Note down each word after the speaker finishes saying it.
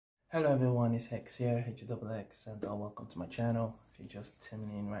Hello everyone, it's Hexx here, Hexx, and welcome to my channel. If you're just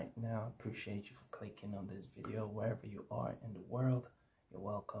tuning in right now, I appreciate you for clicking on this video wherever you are in the world. You're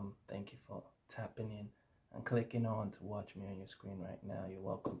welcome. Thank you for tapping in and clicking on to watch me on your screen right now. You're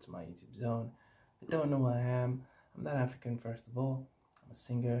welcome to my YouTube zone. If you don't know who I am, I'm not African first of all. I'm a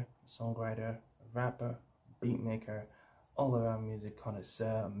singer, a songwriter, a rapper, beat maker, all around music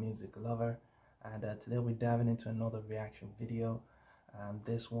connoisseur, a music lover. And today we're diving into another reaction video.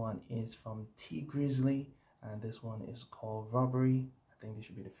 This one is from TEE GRIZZLEY, and this one is called Robbery. I think this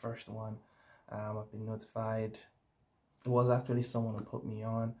should be the first one. I've been notified. It was actually someone who put me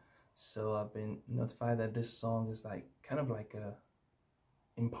on, so I've been notified that this song is kind of like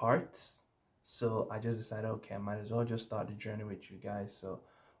in parts. So I just decided, okay, I might as well just start the journey with you guys. So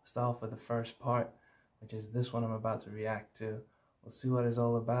I'll start off with the first part, which is this one I'm about to react to. We'll see what it's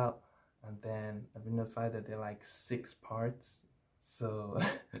all about, and then I've been notified that there are like 6 parts. So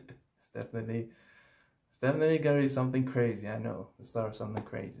it's definitely gonna be something crazy. I know, the start of something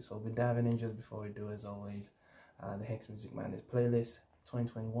crazy. So we'll be diving in. Just before we do, as always, the Hexx Music Madness playlist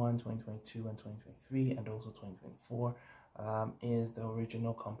 2021, 2022, and 2023, and also 2024 is the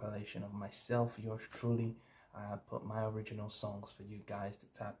original compilation of myself, yours truly. I put my original songs for you guys to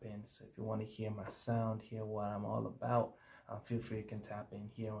tap in. So if you want to hear my sound, hear what I'm all about, feel free, you can tap in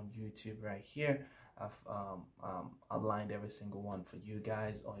here on YouTube right here. I've outlined every single one for you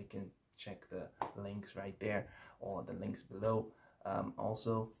guys, or you can check the links right there or the links below.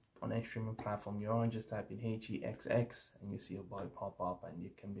 Also on any streaming platform you're on, just type in HEXX and you see your boy pop up, and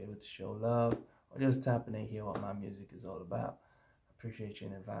you can be able to show love or just tap in and hear what my music is all about. I appreciate you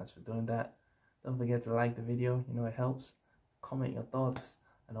in advance for doing that. Don't forget to like the video, you know it helps. Comment your thoughts,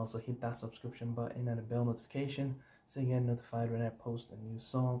 and also hit that subscription button and the bell notification so you get notified when I post a new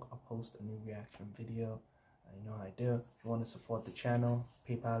song or post a new reaction video. You know how I do. If you want to support the channel,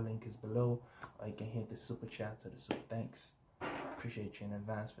 PayPal link is below, or you can hit the super chat or the super thanks. Appreciate you in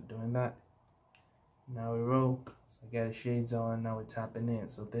advance for doing that. Now we roll. So I got the shades on, now we're tapping in.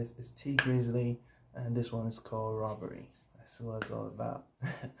 So this is TEE GRIZZLEY, and this one is called Robbery. That's what it's all about.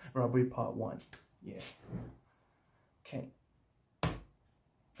 Robbery part 1. Yeah. Okay.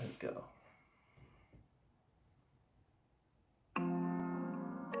 Let's go.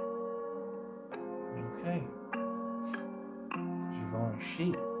 Okay. Javon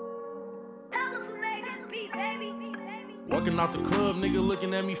Sheep. Walking out the club, nigga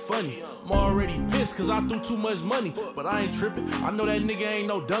looking at me funny. I'm already pissed cause I threw too much money, but I ain't tripping. I know that nigga ain't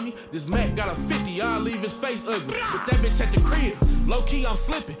no dummy. This Mac got a 50, I'll leave his face ugly. Put that bitch at the crib, low key I'm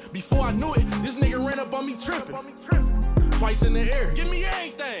slipping. Before I knew it, this nigga ran up on me tripping. Twice in the air, give me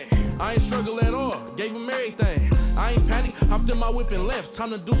everything. I ain't struggle at all, gave him everything. I ain't panic, hopped in my whip and left. Time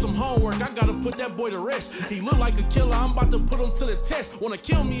to do some homework, I gotta put that boy to rest. He look like a killer, I'm about to put him to the test. Wanna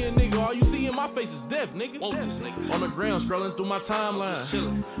kill me a nigga, all you see in my face is death, nigga. On the ground, scrolling through my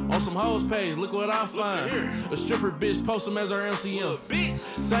timeline. On some hoes page, look what I find. A stripper bitch, post him as her MCM.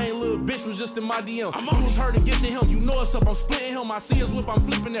 Same little bitch was just in my DM. You was her to get to him, you know it's up, I'm splitting him. I see his whip, I'm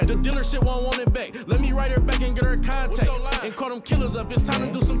flipping that. The dealership won't want it back. Let me write her back and get her contact. And call them killers up, it's time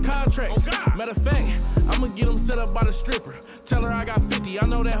to do some contracts. Matter of fact, I'ma get them set up by the stripper. Tell her I got 50, I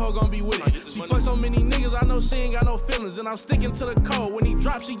know that hoe gon' be with it. She fuck so many niggas, I know she ain't got no feelings. And I'm sticking to the code, when he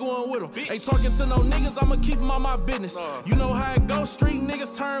drop, she going with him. Ain't talking to no niggas, I'ma keep him on my business. You know how it goes, street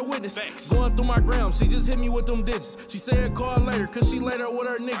niggas turn witness. Going through my grams, she just hit me with them digits. She said call later, cause she later with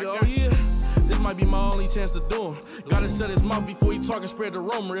her nigga. Oh yeah, this might be my only chance to do him. Gotta shut his mouth before he talk and spread the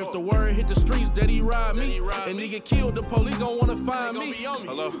rumor. If the word hit the streets that he ride me, and nigga killed, the police gon' wanna find me.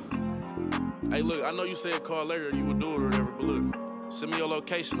 Hello? Hey, look, I know you said call later, you would do it or whatever, but look, send me your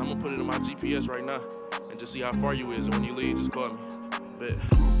location. I'm gonna put it in my GPS right now and just see how far you is, and when you leave, just call me. Bet.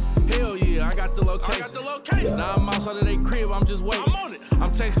 Hell yeah, I got the location. Now I'm outside of their crib, I'm just waiting. I'm on it. I'm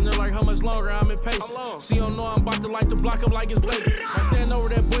texting her like how much longer, I'm impatient. She don't know I'm about to light the block up like it's Vegas. I stand over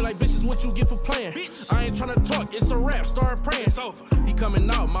that boy like, bitch, is what you get for playing. I ain't tryna talk, it's a rap, start praying. He coming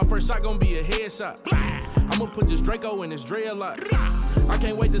out, my first shot gonna be a headshot. I'ma put this Draco in his dreadlocks. I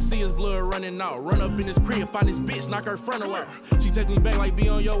can't wait to see his blood running out. Run up in his crib, find this bitch, knock her frontal out. She text me back like, be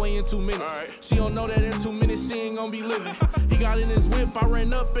on your way in 2 minutes. She don't know that in 2 minutes she ain't gonna be living. He got in his whip, I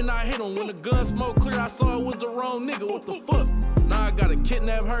ran up and I hit him. When the gun smoke clear, I saw it was the wrong nigga. What the fuck? Now I gotta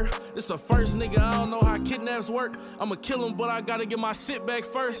kidnap her. This the first nigga, I don't know how kidnaps work. I'ma kill him, but I gotta get my shit back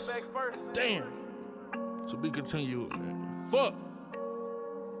first. Damn. To be continued, man. Fuck.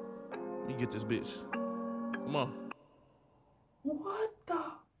 Let me get this bitch. Come on. What the?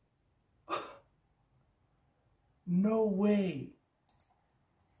 No way.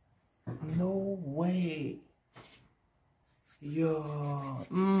 No way. Yo.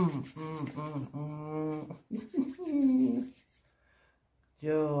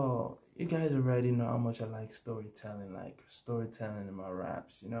 Yo, you guys already know how much I like storytelling in my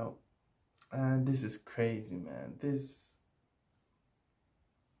raps, you know? And this is crazy, man. This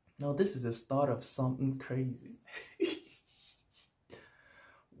is the start of something crazy.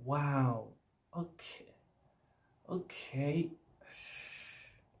 Wow. Okay.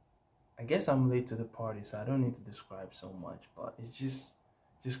 I guess I'm late to the party, so I don't need to describe so much, but it's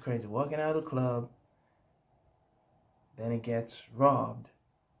just crazy. Walking out of the club, then it gets robbed.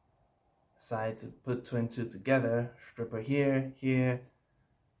 Decide to put two and two together. Stripper here,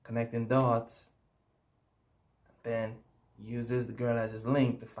 connecting dots. Then uses the girl as his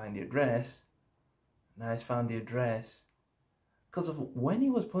link to find the address. Now he's found the address. Because of when he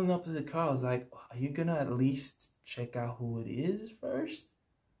was pulling up to the car, I was like, are you gonna at least check out who it is first?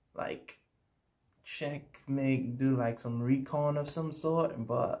 Like, do like some recon of some sort.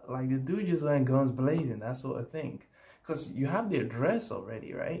 But like the dude just went guns blazing, that sort of thing. Because you have the address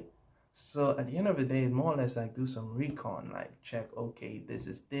already, right? So at the end of the day, more or less like do some recon, like check, okay, this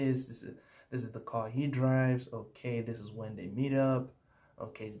is the car he drives, okay, this is when they meet up,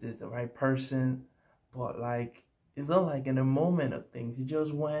 okay, is this the right person? But like, it's not like in a moment of things. He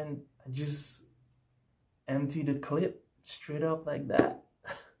just went, just emptied the clip straight up like that.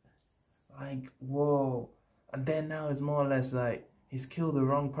 Like, whoa. And then now it's more or less like he's killed the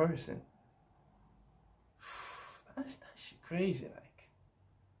wrong person. That's shit crazy, like.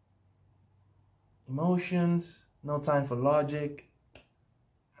 Emotions, no time for logic.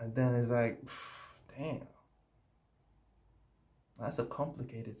 And then it's like, damn. That's a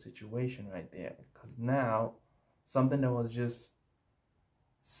complicated situation right there. Because now, something that was just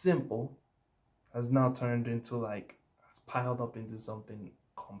simple has now turned into like, has piled up into something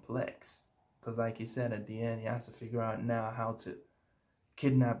complex. Because like he said at the end, he has to figure out now how to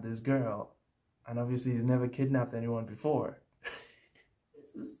kidnap this girl. And obviously he's never kidnapped anyone before.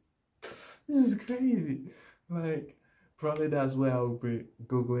 This is crazy. Like, probably that's where I'll be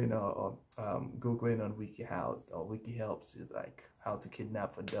Googling or Googling on WikiHow or WikiHelps, like how to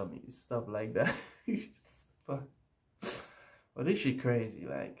kidnap for dummies, stuff like that. but this shit crazy.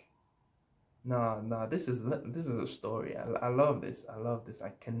 Like, no, this is a story. I love this.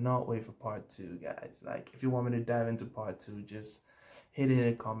 I cannot wait for part 2, guys. Like, if you want me to dive into part 2, just hit it in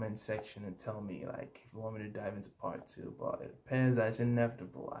the comment section and tell me, like, if you want me to dive into part 2. But it appears that it's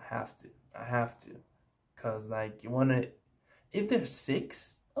inevitable. I have to. Because, like, if there's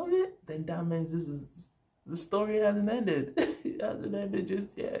 6 of it, then that means the story hasn't ended. It hasn't ended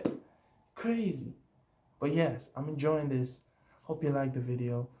just yet. Crazy. But yes, I'm enjoying this. Hope you liked the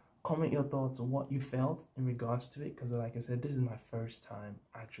video. Comment your thoughts on what you felt in regards to it. Because, like I said, this is my first time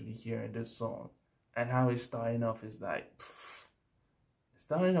actually hearing this song. And how it's starting off is like,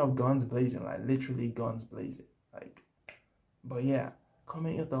 starting off guns blazing, like literally guns blazing. Like, but yeah,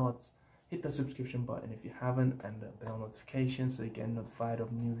 comment your thoughts. Hit the subscription button if you haven't, and the bell notification so you get notified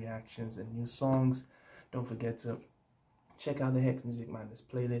of new reactions and new songs. Don't forget to check out the Hexx Music Madness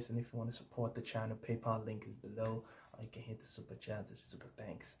playlist, and if you want to support the channel, PayPal link is below, or you can hit the super chat or the super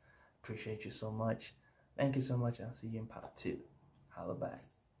thanks. Appreciate you so much. Thank you so much, and I'll see you in part 2. Holla back.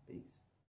 Peace.